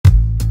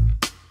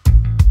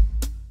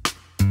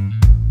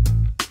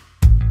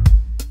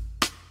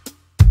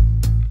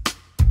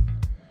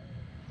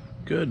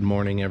Good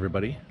morning,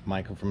 everybody.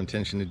 Michael from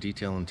Attention to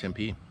Detail in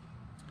Tempe.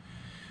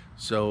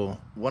 So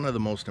one of the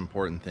most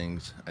important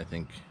things I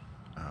think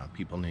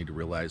people need to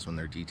realize when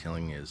they're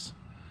detailing is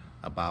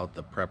about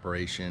the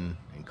preparation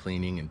and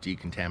cleaning and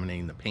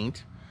decontaminating the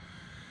paint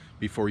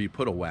before you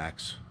put a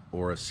wax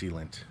or a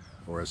sealant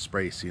or a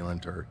spray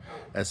sealant or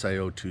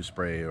SiO2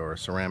 spray or a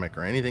ceramic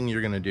or anything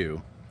you're going to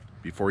do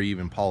before you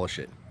even polish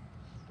it.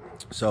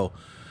 So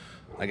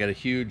I got a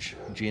huge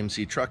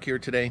GMC truck here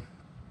today,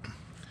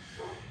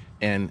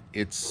 and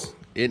it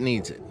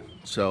needs it.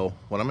 So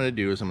what I'm going to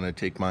do is I'm going to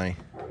take my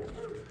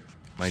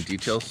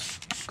details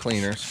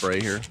cleaner spray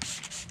here.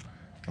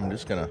 I'm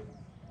just going to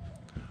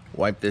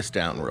wipe this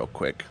down real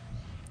quick.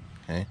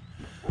 Okay,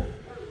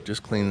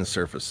 just clean the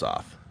surface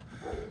off.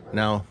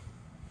 Now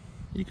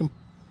you can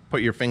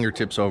put your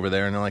fingertips over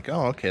there and they're like,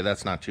 oh, okay,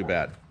 that's not too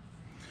bad.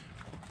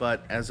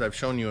 But as I've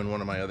shown you in one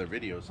of my other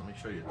videos, let me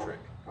show you a trick.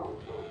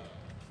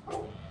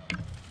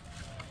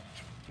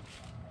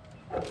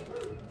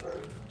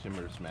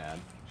 Timber's mad.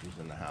 She's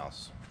in the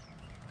house.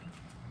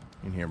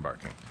 You can hear her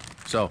barking.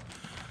 So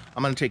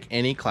I'm going to take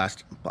any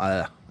plastic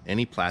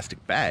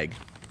bag,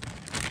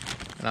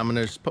 and I'm going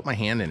to just put my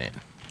hand in it,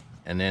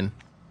 and then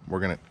we're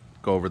going to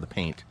go over the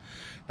paint.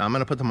 Now I'm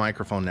going to put the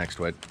microphone next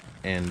to it,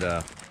 and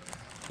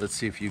let's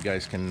see if you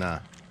guys can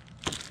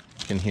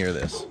hear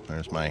this.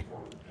 There's my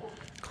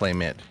Clay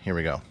Mitt. Here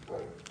we go.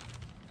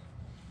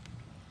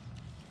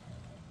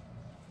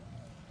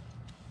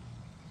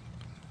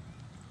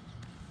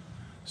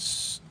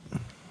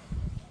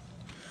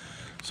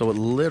 So it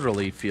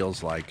literally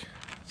feels like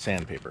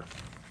sandpaper.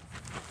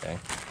 Okay,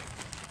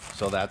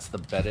 so that's the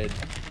bedded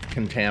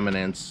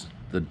contaminants,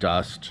 the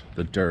dust,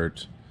 the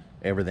dirt,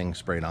 everything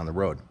sprayed on the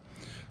road.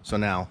 So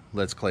now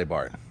let's clay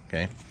bar it.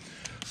 Okay,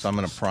 so I'm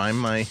going to prime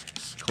my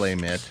Clay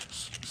Mitt.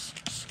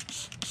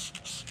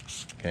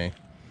 Okay,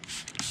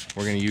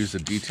 we're going to use the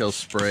detail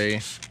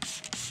spray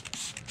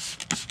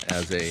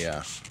as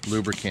a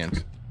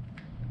lubricant.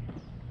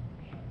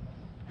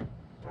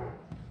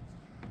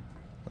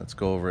 Let's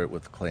go over it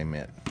with Clay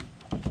Mitt.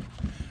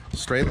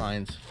 Straight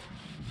lines,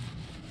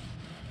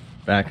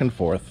 back and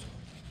forth,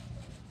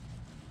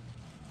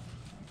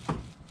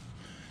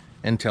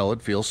 until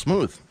it feels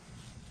smooth.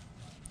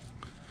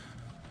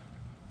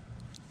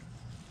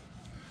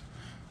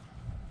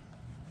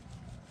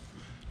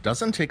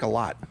 Doesn't take a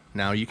lot.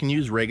 Now you can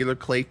use regular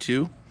clay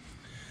too.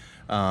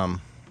 Why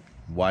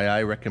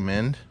I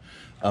recommend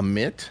a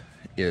mitt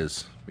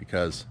is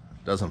because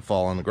it doesn't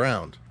fall on the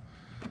ground.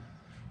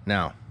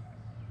 Now,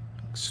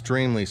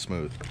 extremely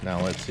smooth. Now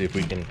let's see if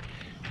we can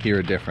hear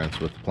a difference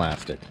with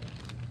plastic.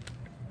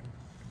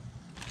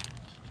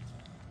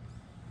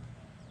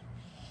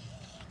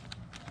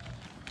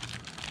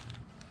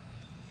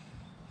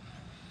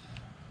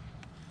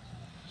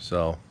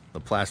 So the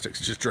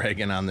plastic's just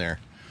dragging on there.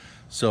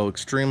 So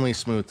extremely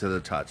smooth to the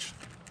touch.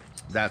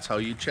 That's how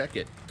you check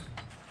it.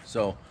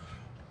 So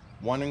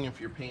wondering if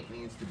your paint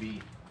needs to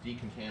be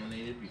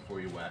decontaminated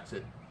before you wax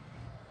it,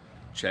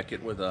 check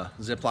it with a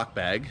Ziploc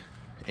bag.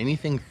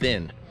 Anything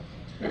thin.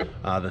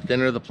 The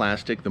thinner the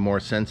plastic, the more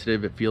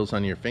sensitive it feels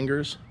on your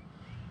fingers.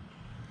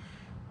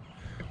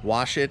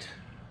 Wash it,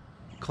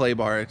 clay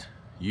bar it,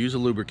 use a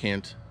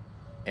lubricant,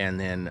 and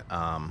then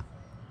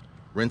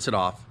rinse it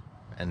off,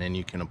 and then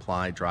you can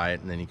apply, dry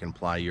it, and then you can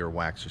apply your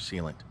wax or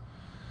sealant.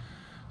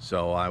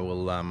 So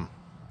I'll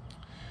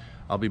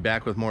be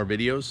back with more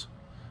videos.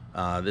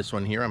 This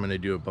one here, I'm going to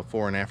do it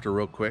before and after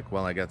real quick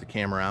while I got the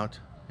camera out.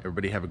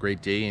 Everybody have a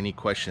great day. Any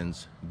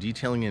questions?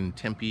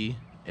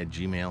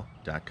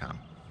 detailingintempe@gmail.com.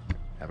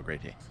 Have a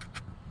great day.